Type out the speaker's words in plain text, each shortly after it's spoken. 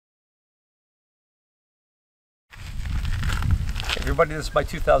everybody, this is my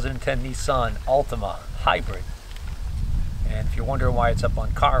 2010 Nissan Altima Hybrid. And if you're wondering why it's up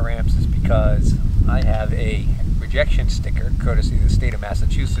on car ramps, it's because I have a rejection sticker, courtesy of the state of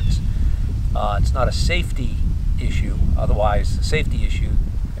Massachusetts. It's not a safety issue, otherwise a safety issue.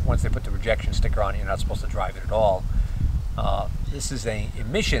 Once they put the rejection sticker on it, you're not supposed to drive it at all. This is an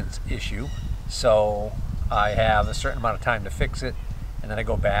emissions issue, so I have a certain amount of time to fix it, and then I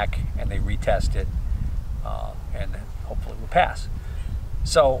go back and they retest it, and then hopefully we'll pass.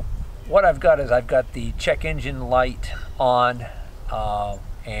 So what I've got is I've got the check engine light on,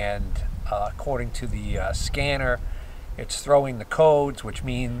 and according to the scanner, it's throwing the codes, which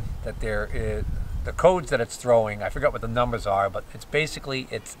mean that the codes that it's throwing, I forgot what the numbers are, but it's basically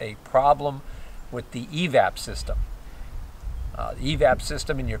a problem with the evap system. The evap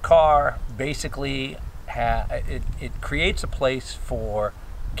system in your car basically it creates a place for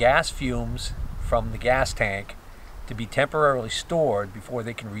gas fumes from the gas tank to be temporarily stored before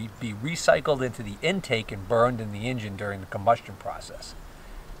they can be recycled into the intake and burned in the engine during the combustion process.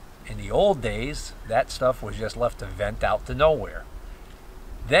 In the old days, that stuff was just left to vent out to nowhere.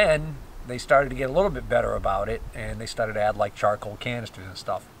 Then they started to get a little bit better about it, and they started to add like charcoal canisters and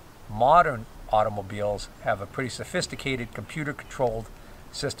stuff. Modern automobiles have a pretty sophisticated computer-controlled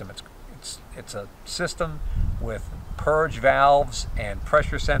system. It's a system with purge valves and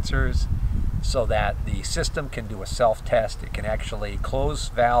pressure sensors, so that the system can do a self-test. It can actually close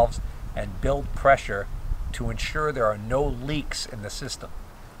valves and build pressure to ensure there are no leaks in the system.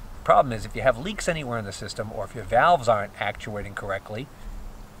 The problem is, if you have leaks anywhere in the system, or if your valves aren't actuating correctly,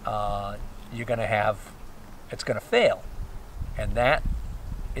 it's going to fail, and that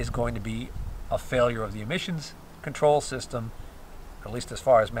is going to be a failure of the emissions control system, at least as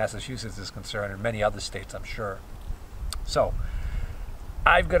far as Massachusetts is concerned, and many other states, I'm sure. So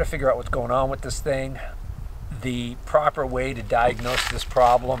I've got to figure out what's going on with this thing. The proper way to diagnose this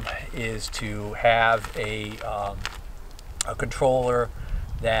problem is to have a controller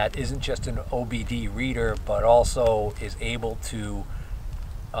that isn't just an OBD reader, but also is able to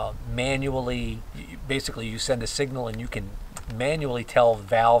manually, basically you send a signal and you can manually tell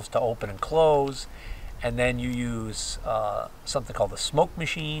valves to open and close, and then you use something called the smoke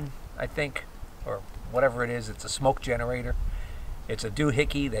machine, I think, or whatever it is. It's a smoke generator. It's a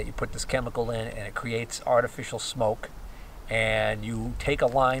doohickey that you put this chemical in, and it creates artificial smoke, and you take a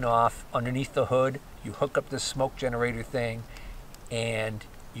line off underneath the hood, you hook up this smoke generator thing, and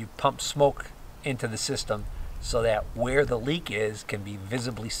you pump smoke into the system so that where the leak is can be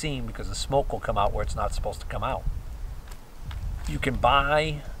visibly seen, because the smoke will come out where it's not supposed to come out. You can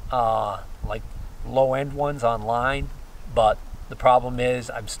buy like low-end ones online, but the problem is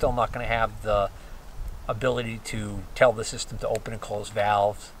I'm still not going to have the ability to tell the system to open and close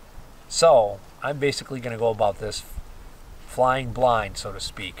valves. So I'm basically going to go about this flying blind, so to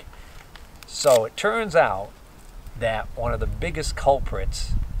speak. So it turns out that one of the biggest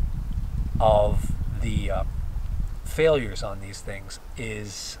culprits of the failures on these things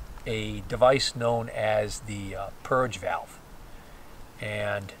is a device known as the purge valve,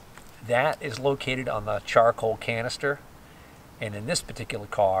 and that is located on the charcoal canister, and in this particular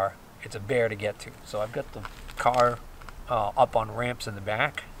car it's a bear to get to. So I've got the car up on ramps in the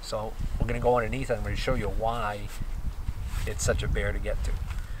back, so we're going to go underneath and I'm going to show you why it's such a bear to get to.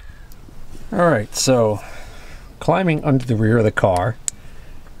 Alright, so climbing under the rear of the car.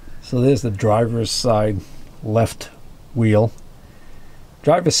 So there's the driver's side left wheel,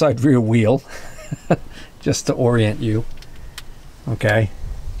 driver's side rear wheel, just to orient you. Okay,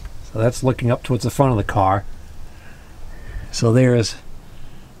 so that's looking up towards the front of the car. So there's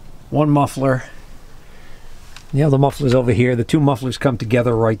one muffler. The other muffler's over here. The two mufflers come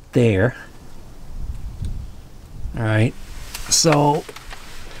together right there. Alright, so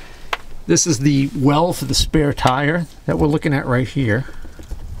this is the well for the spare tire that we're looking at right here.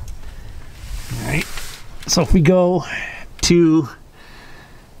 Alright, so if we go to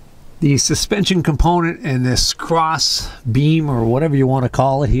the suspension component and this cross beam, or whatever you want to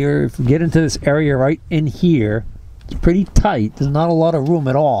call it here, if we get into this area right in here, it's pretty tight. There's not a lot of room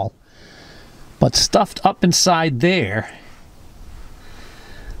at all. But stuffed up inside there,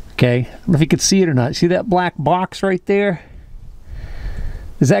 okay, I don't know if you can see it or not. See that black box right there?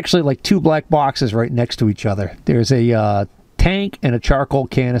 There's actually like two black boxes right next to each other. There's a tank and a charcoal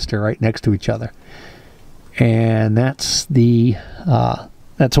canister right next to each other. And that's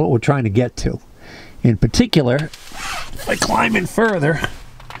what we're trying to get to. In particular, if I climb in further,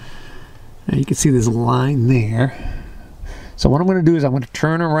 you can see there's a line there. So what I'm going to do is I'm going to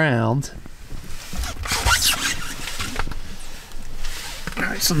turn around.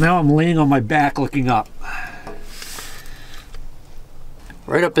 Alright, so now I'm laying on my back looking up.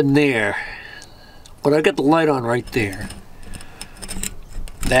 right up in there, but I got the light on right there.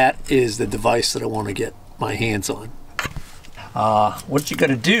 That is the device that I want to get my hands on. What you got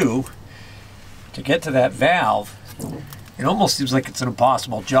to do to get to that valve, it almost seems like it's an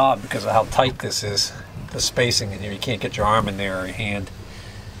impossible job because of how tight this is, the spacing in here. You can't get your arm in there or your hand.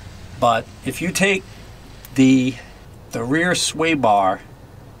 But if you take the rear sway bar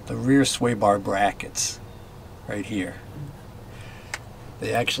brackets right here,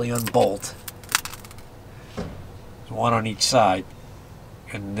 they actually unbolt. There's one on each side,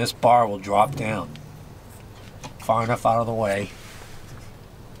 and this bar will drop down far enough out of the way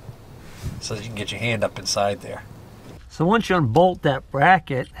so that you can get your hand up inside there. So once you unbolt that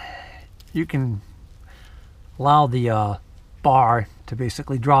bracket, you can allow the bar to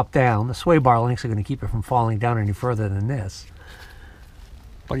basically drop down. The sway bar links are going to keep it from falling down any further than this.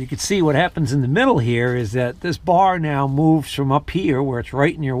 But you can see what happens in the middle here is that this bar now moves from up here where it's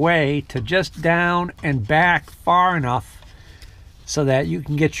right in your way to just down and back far enough so that you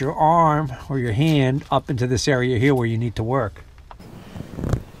can get your arm or your hand up into this area here where you need to work.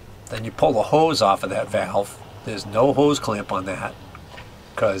 Then you pull the hose off of that valve. There's no hose clamp on that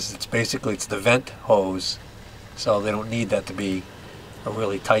because it's the vent hose, so they don't need that to be a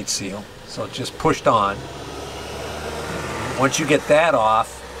really tight seal. So it's just pushed on. Once you get that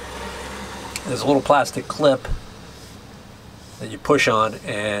off, there's a little plastic clip that you push on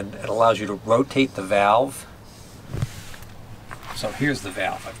and it allows you to rotate the valve. So here's the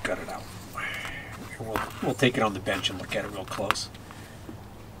valve. I've got it out. We'll take it on the bench and look at it real close.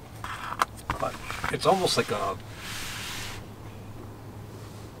 But it's almost like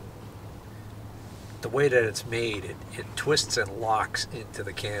the way that it's made, it twists and locks into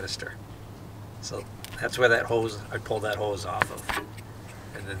the canister. So that's where that hose, I pulled that hose off of.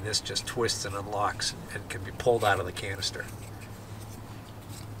 And then this just twists and unlocks and can be pulled out of the canister.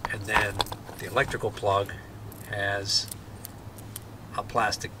 And then the electrical plug has a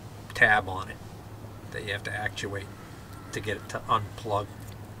plastic tab on it that you have to actuate to get it to unplug,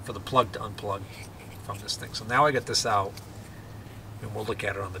 for the plug to unplug from this thing. So now I got this out and we'll look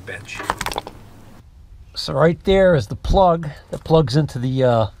at it on the bench. So right there is the plug that plugs into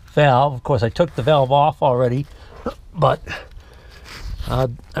the valve. Of course I took the valve off already, but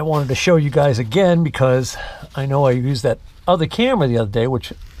I wanted to show you guys again because I know I used that other camera the other day,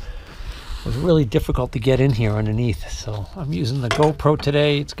 which was really difficult to get in here underneath. So I'm using the GoPro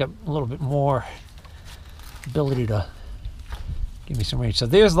today. It's got a little bit more ability to give me some range. So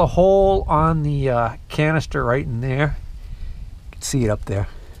there's the hole on the canister right in there. You can see it up there.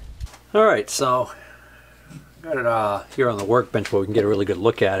 All right, so got it here on the workbench where we can get a really good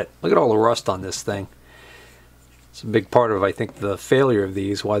look at it. Look at all the rust on this thing. It's a big part of, I think, the failure of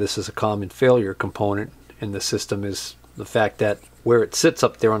these, why this is a common failure component in the system, is the fact that where it sits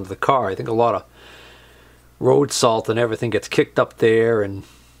up there under the car, I think a lot of road salt and everything gets kicked up there and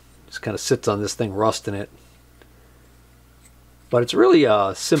just kind of sits on this thing, rusting it. But it's really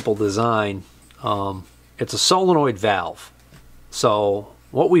a simple design. It's a solenoid valve. So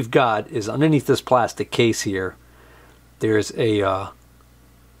what we've got is underneath this plastic case here, there's a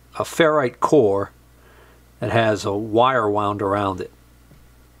ferrite core that has a wire wound around it.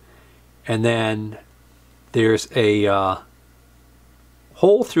 And then there's a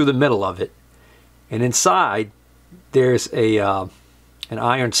hole through the middle of it. And inside there's an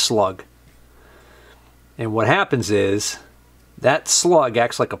iron slug. And what happens is that slug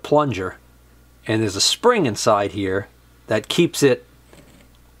acts like a plunger. And there's a spring inside here that keeps it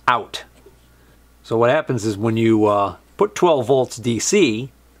out. So what happens is when you put 12 volts DC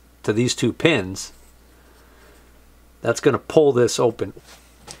to these two pins, that's going to pull this open.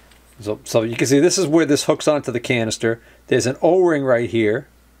 So you can see this is where this hooks onto the canister. There's an O-ring right here.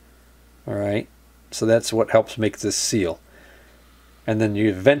 All right. So that's what helps make this seal. And then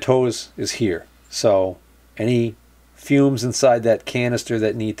your vent hose is here. So any fumes inside that canister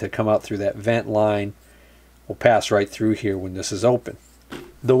that need to come out through that vent line will pass right through here when this is open.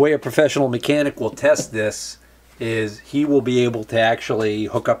 The way a professional mechanic will test this is he will be able to actually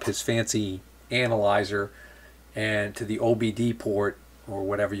hook up his fancy analyzer and to the OBD port or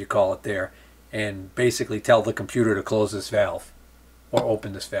whatever you call it there, and basically tell the computer to close this valve or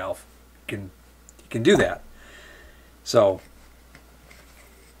open this valve. You can do that. So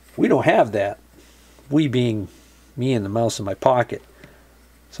we don't have that, we being me and the mouse in my pocket.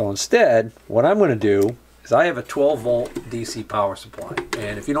 So instead, what I'm going to do is I have a 12 volt DC power supply,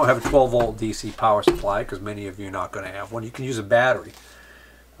 and if you don't have a 12 volt DC power supply, because many of you are not going to have one, you can use a battery.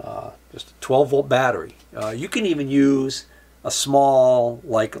 Just a 12 volt battery. You can even use a small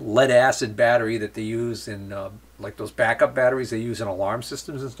like lead acid battery that they use in like those backup batteries they use in alarm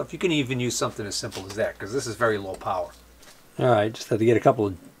systems and stuff. You can even use something as simple as that because this is very low power. All right, just had to get a couple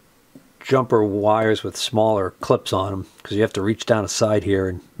of jumper wires with smaller clips on them because you have to reach down the side here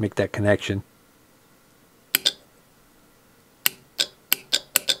and make that connection.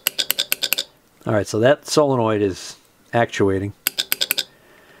 All right, so that solenoid is actuating.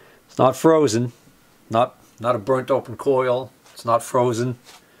 It's not frozen, not a burnt open coil. It's not frozen.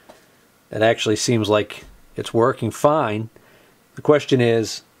 It actually seems like it's working fine. The question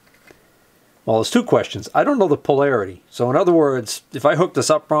is, well, there's two questions. I don't know the polarity. So in other words, if I hook this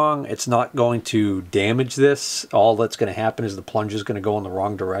up wrong, it's not going to damage this. All that's going to happen is the plunger is going to go in the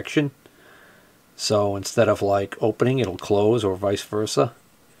wrong direction. So instead of like opening, it'll close or vice versa.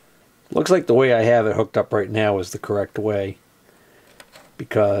 Looks like the way I have it hooked up right now is the correct way,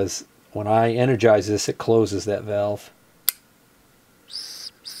 because when I energize this, it closes that valve.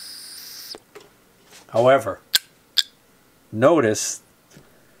 However, notice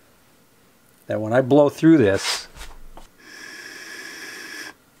that when I blow through this,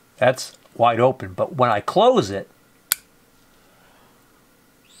 that's wide open, but when I close it,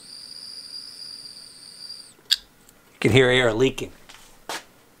 you can hear air leaking.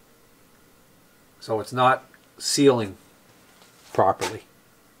 So it's not sealing properly.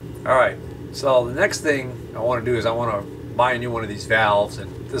 Alright, so the next thing I want to do is I want to buy a new one of these valves,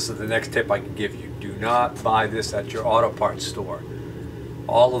 and this is the next tip I can give you. Do not buy this at your auto parts store.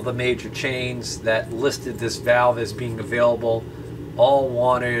 All of the major chains that listed this valve as being available all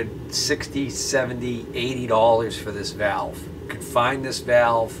wanted $60, $70, $80 for this valve. You can find this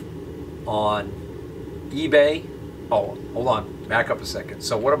valve on eBay. Oh, hold on, back up a second.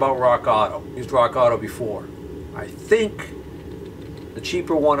 So what about Rock Auto? Used Rock Auto before. I think the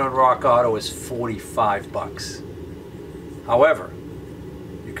cheaper one on Rock Auto is 45 bucks. However,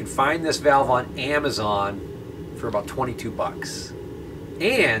 you can find this valve on Amazon for about 22 bucks.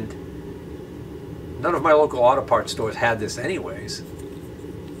 And none of my local auto parts stores had this anyways.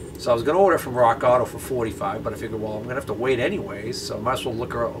 So I was going to order from Rock Auto for 45, but I figured, well, I'm going to have to wait anyways, so I might as well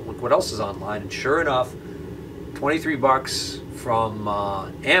look what else is online. And sure enough, 23 bucks from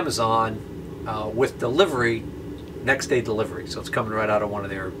Amazon with delivery, next day delivery. So it's coming right out of one of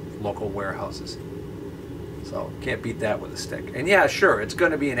their local warehouses. So can't beat that with a stick. And yeah, sure, it's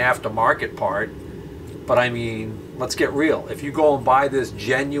going to be an aftermarket part, but I mean, let's get real. If you go and buy this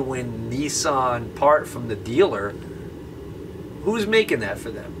genuine Nissan part from the dealer, who's making that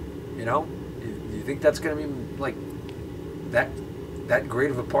for them? You know, you think that's going to be like that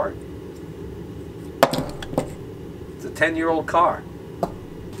great of a part? It's a 10-year-old car.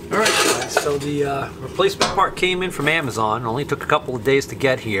 All right, guys, so the replacement part came in from Amazon. It only took a couple of days to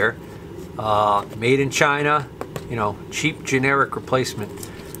get here. Made in China, you know, cheap generic replacement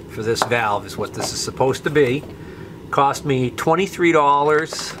for this valve is what this is supposed to be. Cost me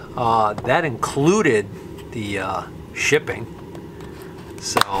 $23. That included the shipping.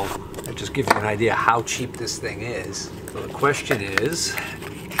 So that just gives you an idea how cheap this thing is. So the question is,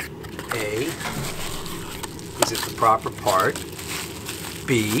 A, is it the proper part?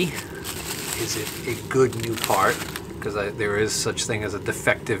 B, is it a good new part? Because there is such thing as a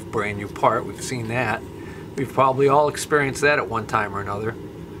defective brand new part. We've seen that. We've probably all experienced that at one time or another.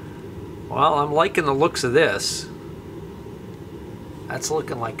 Well, I'm liking the looks of this. That's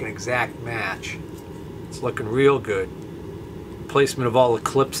looking like an exact match. It's looking real good. Placement of all the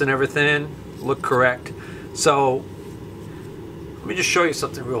clips and everything look correct. So let me just show you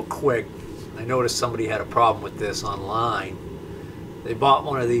something real quick. I noticed somebody had a problem with this online. They bought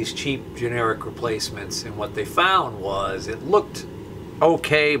one of these cheap generic replacements, and what they found was it looked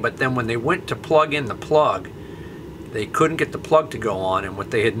okay, but then when they went to plug in the plug, they couldn't get the plug to go on. And what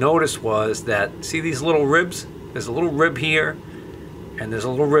they had noticed was that, see these little ribs? There's a little rib here and there's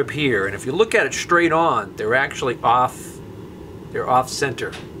a little rib here, and if you look at it straight on, they're actually off. They're off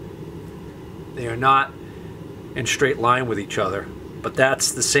center. They are not in straight line with each other, but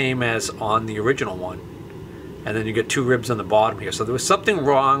that's the same as on the original one. And then you get two ribs on the bottom here. So there was something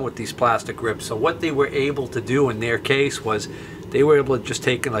wrong with these plastic ribs. So what they were able to do in their case was they were able to just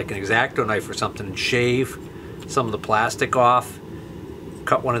take like an X-Acto knife or something and shave some of the plastic off,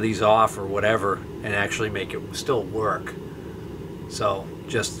 cut one of these off or whatever, and actually make it still work. So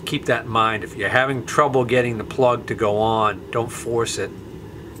just keep that in mind. If you're having trouble getting the plug to go on, don't force it.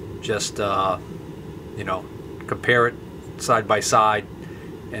 Just you know, compare it side by side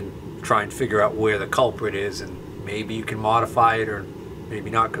and try and figure out where the culprit is, and maybe you can modify it or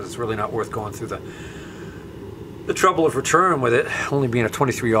maybe not, because it's really not worth going through the The trouble of return with it only being a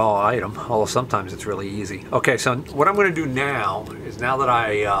 23 all item, although sometimes it's really easy. Okay, so what I'm going to do now is now that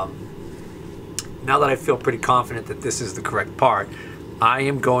I feel pretty confident that this is the correct part, I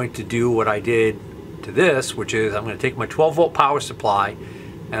am going to do what I did to this, which is I'm going to take my 12-volt power supply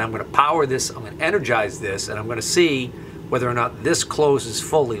and I'm going to power this, I'm going to energize this, and I'm going to see whether or not this closes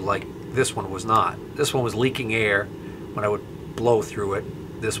fully like this one was not. This one was leaking air when I would blow through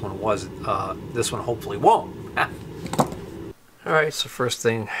it. This one was, this one hopefully won't. Alright, so first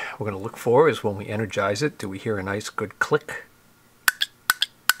thing we're going to look for is when we energize it, do we hear a nice good click?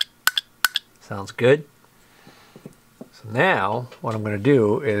 Sounds good. So now what I'm going to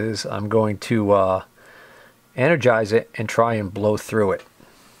do is I'm going to energize it and try and blow through it.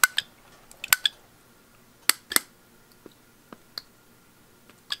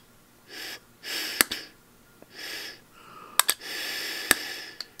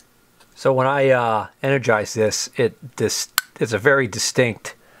 So when I energize this, it's a very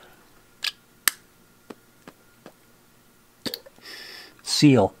distinct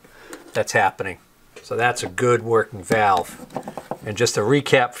seal that's happening. So that's a good working valve. And just to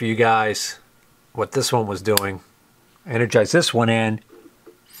recap for you guys what this one was doing, energize this one in.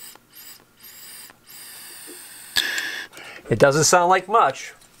 It doesn't sound like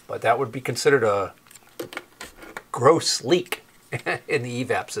much, but that would be considered a gross leak in the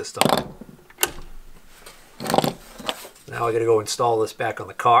evap system. Now I gotta go install this back on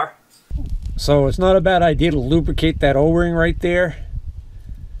the car. So it's not a bad idea to lubricate that O-ring right there.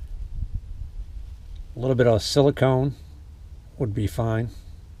 A little bit of silicone would be fine,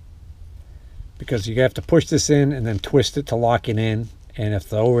 because you have to push this in and then twist it to lock it in, and if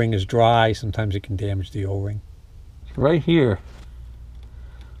the O-ring is dry, sometimes it can damage the O-ring. Right here,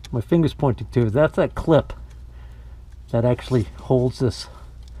 my finger's pointing to, that's that clip that actually holds this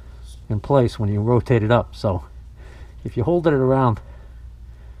in place when you rotate it up. So if you hold it around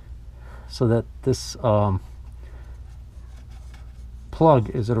so that this plug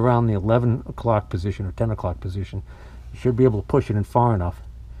is at around the 11 o'clock position or 10 o'clock position, you should be able to push it in far enough,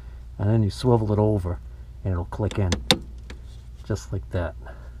 and then you swivel it over and it'll click in just like that.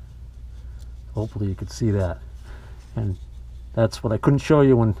 Hopefully you could see that. And that's what I couldn't show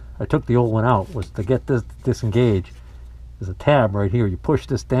you when I took the old one out, was to get this to disengage. There's a tab right here. You push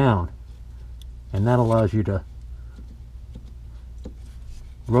this down and that allows you to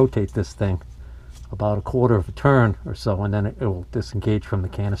rotate this thing about a quarter of a turn or so, and then it will disengage from the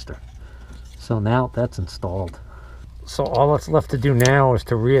canister. So now that's installed. So all that's left to do now is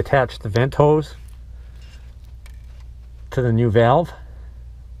to reattach the vent hose to the new valve,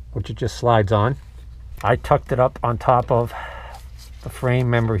 which it just slides on. I tucked it up on top of the frame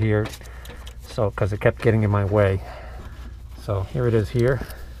member here, so because it kept getting in my way. So here it is here,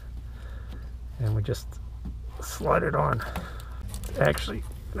 and we just slide it on. Actually,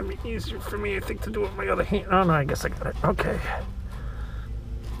 that'd be easier for me, I think, to do it with my other hand. Oh no, I guess I got it. Okay.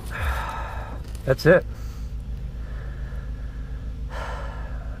 That's it.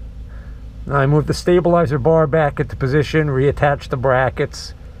 Now I move the stabilizer bar back into position, reattach the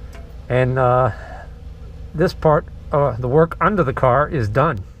brackets, and this part, the work under the car is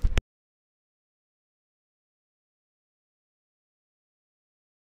done.